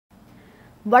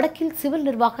வடக்கில் சிவில்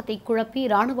நிர்வாகத்தை குழப்பி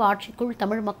ராணுவ ஆட்சிக்குள்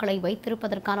தமிழ் மக்களை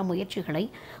வைத்திருப்பதற்கான முயற்சிகளை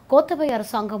கோத்தபய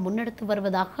அரசாங்கம் முன்னெடுத்து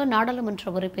வருவதாக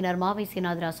நாடாளுமன்ற உறுப்பினர் மாவை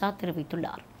சேனாதிராசா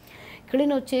தெரிவித்துள்ளார்.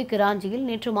 கிளிநொச்சி கிராஞ்சியில்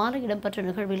நேற்று மாலை இடம்பெற்ற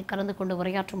நிகழ்வில் கலந்து கொண்டு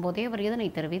உரையாற்றும் போதே அவர் இதனை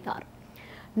தெரிவித்தார்.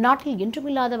 நாட்டில்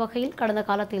என்றுமில்லாத வகையில் கடந்த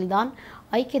காலத்தில்தான்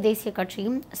ஐக்கிய தேசிய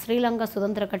கட்சியும் ஸ்ரீலங்கா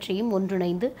சுதந்திர கட்சியும்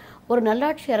ஒன்றிணைந்து ஒரு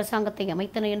நல்லாட்சி அரசாங்கத்தை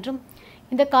அமைத்தன என்றும்,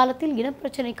 இந்த காலத்தில்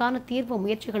இனப்பிரச்சினைக்கான தீர்வு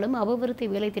முயற்சிகளும் அபிவிருத்தி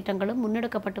வேலை திட்டங்களும்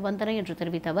முன்னெடுக்கப்பட்டு வந்தன என்று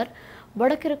தெரிவித்த அவர்,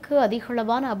 வடக்கிற்கு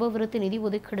அதிகளவான அபிவிருத்தி நிதி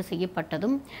ஒதுக்கீடு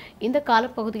செய்யப்பட்டதும் இந்த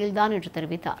காலப்பகுதியில்தான் என்று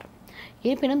தெரிவித்தார்.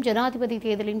 இருப்பினும் ஜனாதிபதி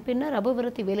தேர்தலின் பின்னர்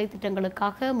அபிவிருத்தி வேலை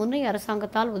திட்டங்களுக்காக முன்னைய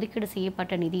அரசாங்கத்தால் ஒதுக்கீடு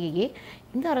செய்யப்பட்ட நிதியையே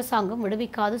இந்த அரசாங்கம்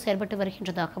விடுவிக்காது செயல்பட்டு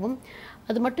வருகின்றதாகவும்,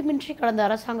 அது மட்டுமின்றி கடந்த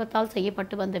அரசாங்கத்தால்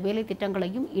செய்யப்பட்டு வந்த வேலை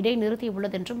திட்டங்களையும்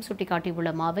இடைநிறுத்தியுள்ளதென்றும்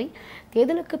சுட்டிக்காட்டியுள்ள மாவை,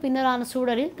 தேர்தலுக்கு பின்னரான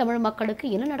சூழலில் தமிழ் மக்களுக்கு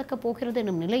என்ன நடக்கப் போகிறது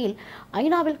எனும் நிலையில்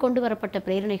ஐநாவில் கொண்டுவரப்பட்ட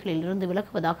பிரேரணைகளில் இருந்து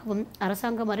விலகுவதாகவும்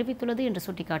அரசாங்கம் அறிவித்துள்ளது என்று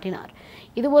சுட்டிக்காட்டினார்.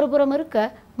 இது ஒருபுறம் இருக்க,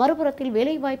 மறுபுறத்தில்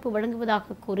வேலைவாய்ப்பு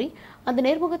வழங்குவதாக கூறி அந்த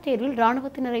நேர்முக தேர்வில்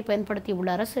இராணுவத்தினரை பயன்படுத்தியுள்ள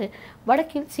அரசு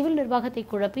வடக்கில் சிவில் நிர்வாகத்தை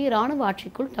குழப்பி இராணுவ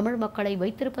ஆட்சிக்குள் தமிழ் மக்களை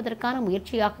வைத்திருப்பதற்கான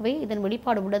முயற்சியாகவே இதன்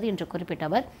வெளிப்பாடு உள்ளது என்று குறிப்பிட்ட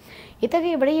அவர்,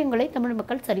 இத்தகைய விடயங்களை தமிழ்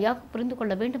மக்கள் சரியாக புரிந்து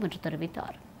கொள்ள வேண்டும் என்று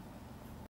தெரிவித்தார்.